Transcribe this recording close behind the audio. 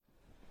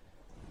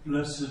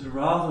Blessed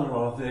rather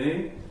are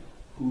they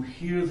who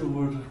hear the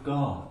word of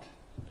God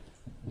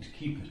and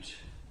keep it.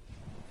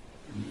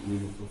 In the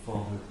name of the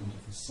Father, and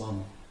of the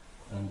Son,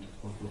 and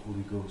of the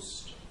Holy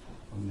Ghost.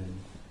 Amen.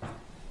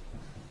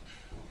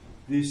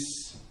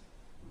 This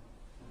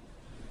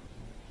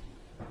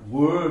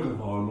word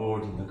of our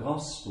Lord in the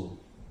Gospel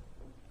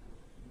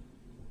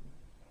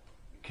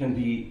can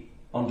be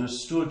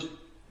understood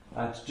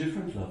at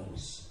different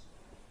levels.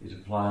 It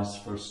applies,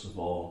 first of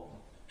all,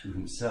 to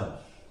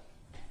himself.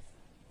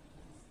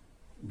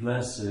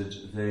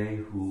 Blessed they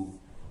who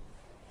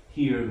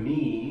hear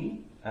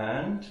me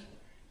and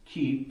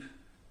keep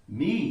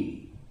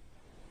me.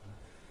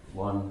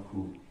 One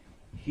who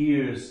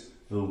hears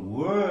the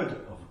word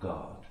of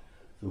God,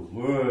 the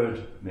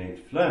word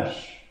made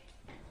flesh,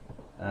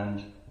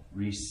 and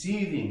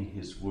receiving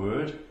his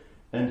word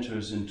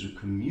enters into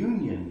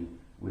communion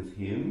with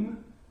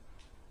him,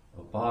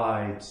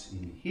 abides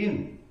in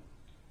him,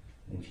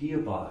 and he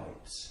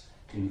abides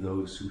in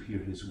those who hear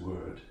his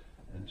word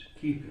and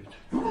keep it.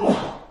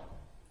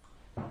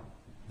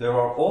 There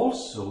are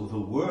also the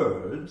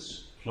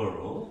words,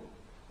 plural,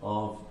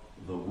 of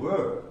the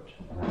word.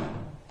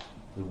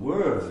 The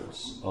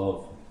words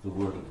of the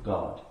word of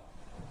God,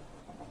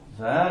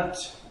 that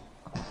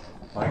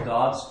by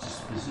God's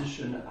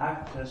disposition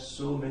act as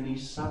so many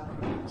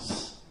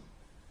sacraments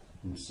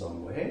in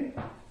some way.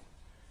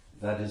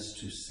 That is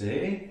to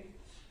say,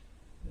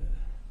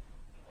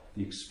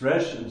 the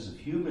expressions of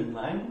human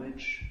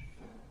language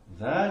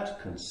that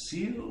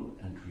conceal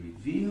and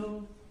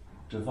reveal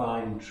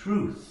divine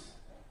truth,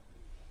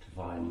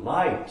 divine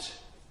light,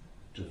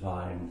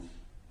 divine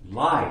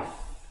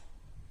life.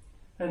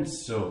 And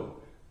so,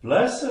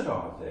 blessed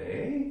are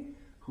they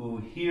who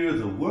hear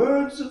the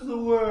words of the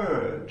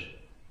word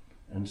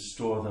and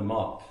store them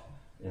up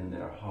in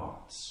their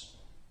hearts.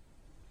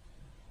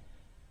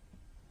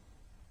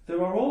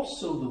 There are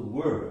also the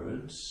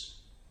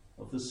words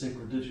of the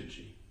sacred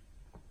liturgy.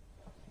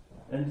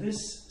 And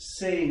this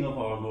saying of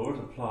our Lord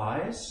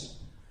applies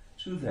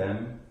to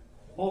them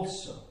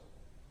also.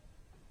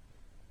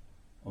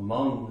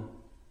 Among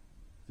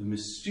the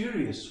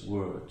mysterious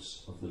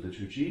words of the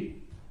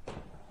liturgy,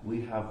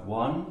 we have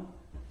one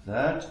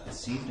that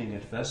this evening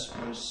at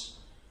Vespers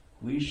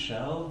we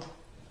shall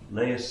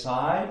lay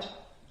aside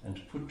and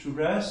put to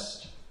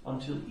rest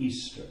until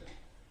Easter.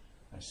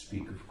 I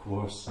speak, of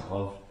course,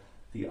 of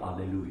the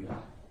Alleluia.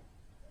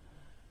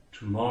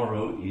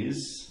 Tomorrow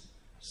is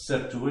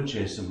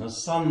Septuagesima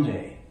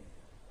Sunday.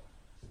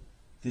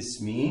 This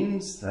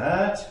means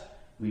that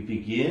we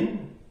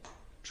begin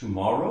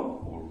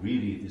tomorrow, or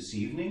really this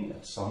evening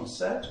at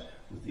sunset,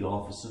 with the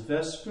office of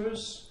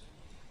Vespers,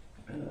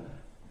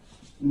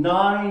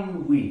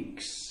 9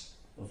 weeks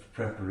of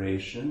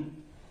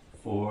preparation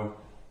for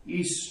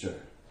Easter.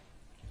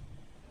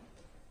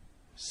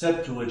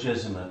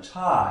 Septuagesima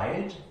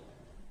Tide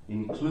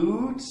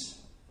includes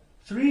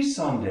 3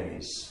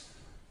 Sundays,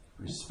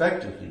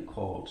 respectively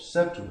called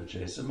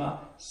Septuagesima,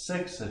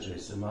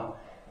 Sexagesima,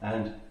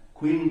 and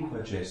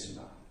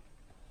Quinquagesima.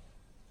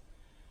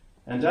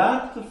 And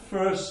at the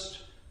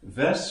first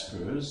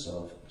Vespers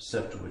of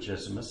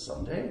Septuagesima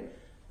Sunday,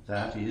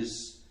 that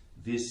is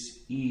this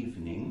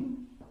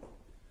evening,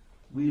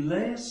 we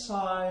lay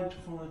aside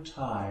for a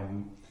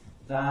time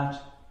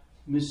that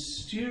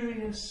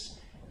mysterious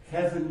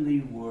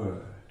heavenly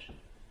word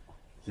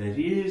that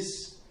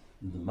is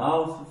in the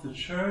mouth of the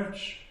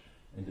church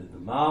and in the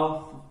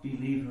mouth of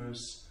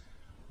believers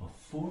a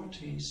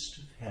foretaste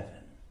of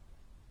heaven.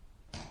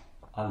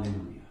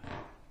 Alleluia.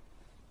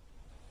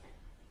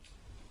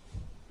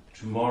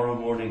 Tomorrow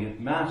morning at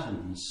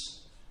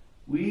Matins,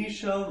 we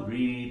shall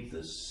read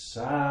the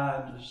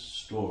sad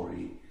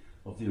story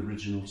of the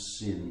original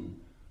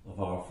sin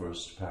of our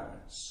first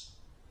parents.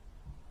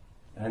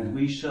 And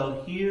we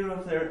shall hear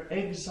of their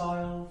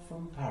exile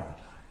from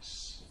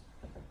paradise.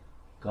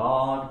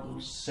 God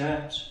will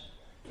set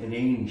an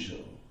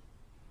angel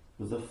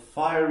with a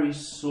fiery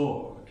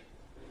sword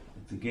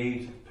at the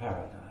gate of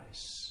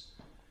paradise,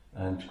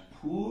 and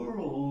poor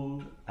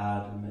old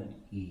Adam and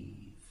Eve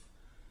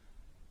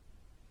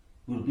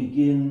will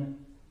begin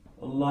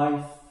a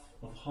life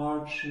of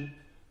hardship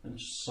and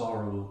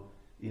sorrow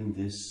in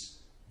this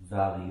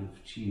valley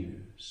of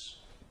tears.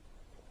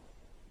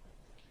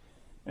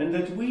 And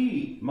that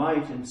we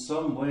might in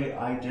some way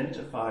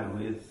identify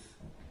with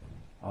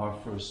our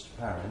first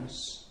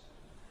parents,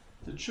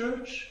 the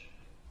Church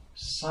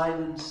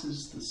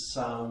silences the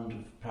sound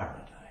of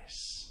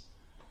paradise.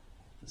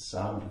 The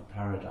sound of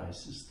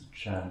paradise is the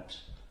chant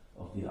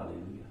of the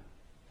Alleluia.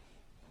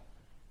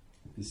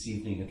 This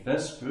evening at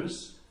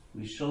Vespers,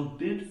 we shall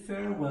bid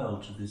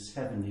farewell to this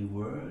heavenly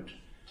word,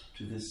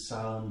 to this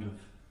sound of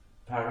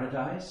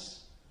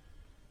paradise.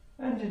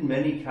 And in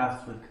many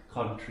Catholic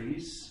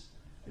countries,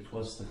 it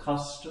was the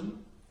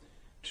custom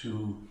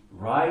to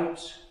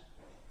write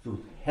the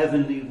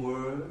heavenly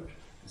word,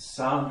 the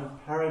sound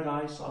of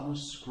paradise, on a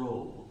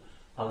scroll,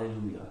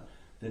 Alleluia,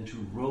 then to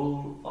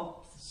roll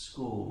up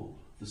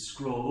the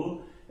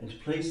scroll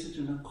and place it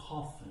in a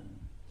coffin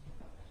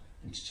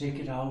and take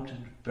it out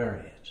and bury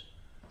it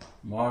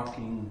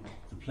marking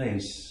the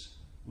place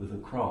with a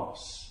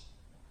cross.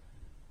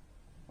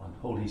 On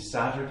Holy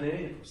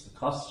Saturday, it was the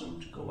custom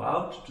to go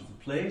out to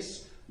the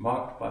place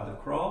marked by the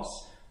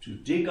cross, to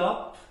dig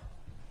up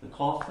the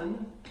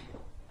coffin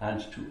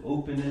and to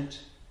open it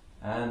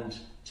and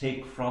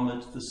take from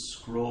it the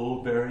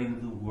scroll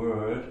bearing the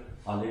word,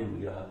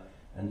 Alleluia,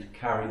 and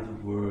carry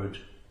the word,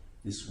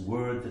 this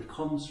word that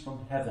comes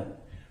from heaven,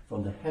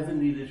 from the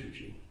heavenly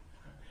liturgy,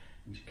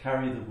 and to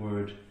carry the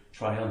word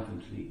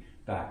triumphantly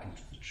back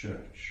into the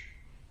church.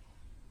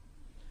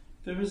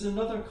 There is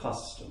another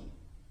custom,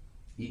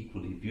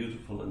 equally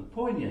beautiful and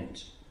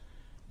poignant,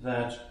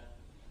 that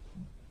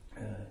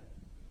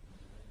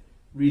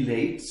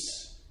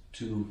relates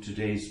to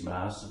today's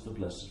Mass of the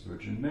Blessed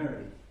Virgin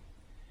Mary.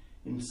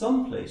 In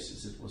some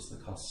places it was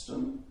the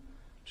custom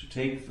to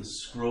take the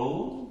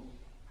scroll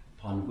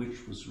upon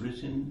which was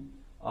written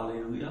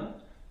Alleluia,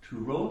 to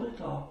roll it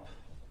up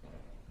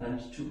and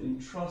to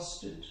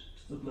entrust it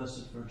to the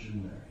Blessed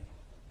Virgin Mary,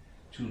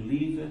 to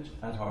leave it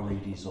at Our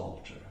Lady's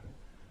altar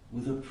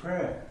with a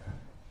prayer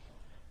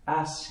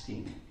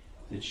asking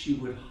that she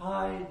would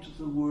hide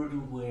the word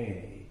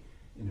away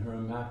in her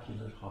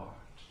immaculate heart.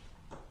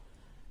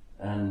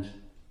 And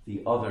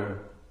the other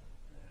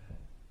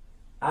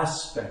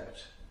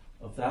aspect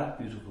of that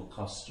beautiful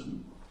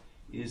custom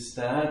is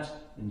that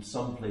in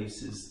some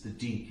places the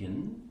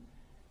deacon,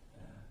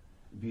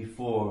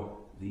 before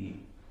the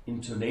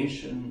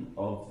intonation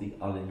of the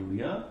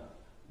Alleluia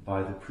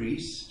by the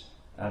priest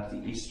at the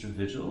Easter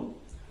Vigil,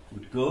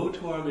 would go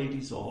to Our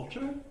Lady's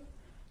altar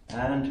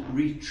and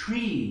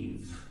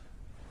retrieve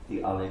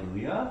the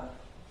Alleluia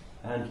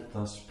and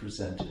thus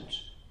present it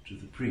to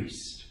the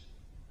priest.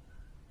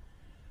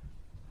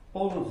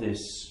 All of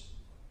this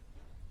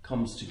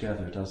comes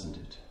together, doesn't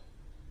it?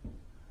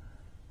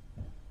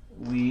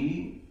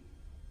 We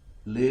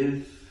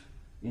live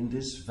in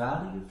this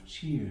valley of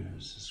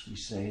tears, as we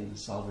say in the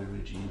Salve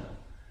Regina,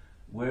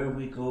 where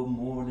we go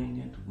mourning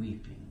and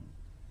weeping.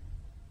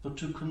 But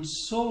to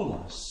console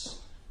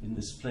us in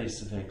this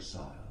place of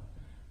exile,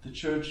 the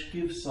Church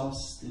gives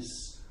us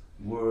this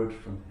word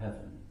from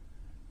heaven,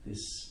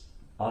 this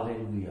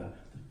Alleluia,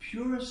 the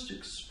purest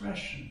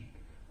expression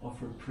of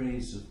her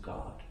praise of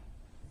God.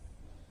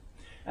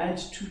 And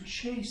to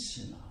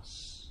chasten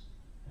us,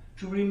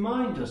 to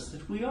remind us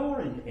that we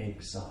are in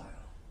exile.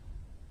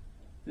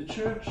 The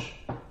Church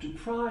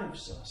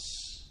deprives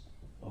us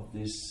of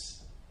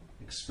this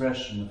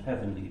expression of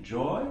heavenly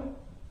joy,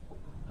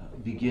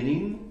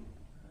 beginning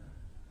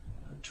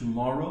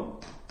tomorrow,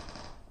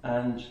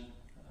 and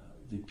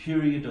the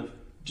period of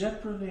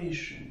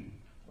deprivation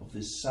of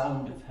this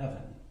sound of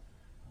heaven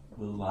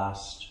will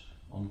last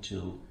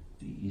until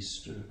the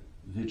Easter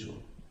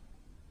Vigil.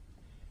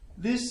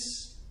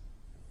 This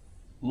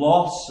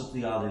loss of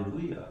the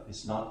Alleluia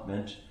is not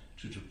meant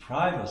to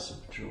deprive us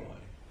of joy.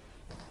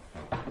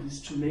 It is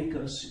to make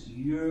us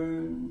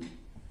yearn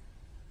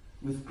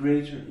with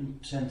greater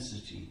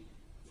intensity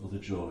for the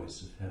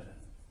joys of heaven.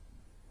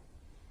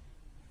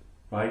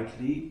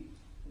 Rightly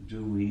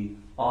do we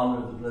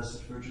honor the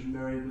Blessed Virgin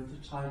Mary with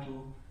the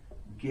title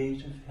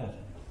Gate of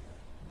Heaven.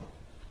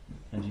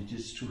 And it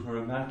is to her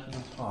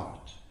Immaculate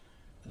Heart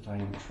that I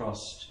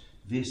entrust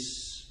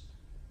this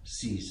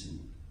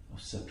season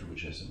of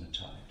Septuagesima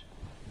Tide.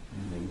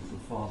 In the name of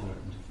the Father,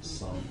 and of the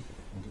Son,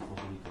 and of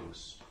the Holy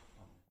Ghost.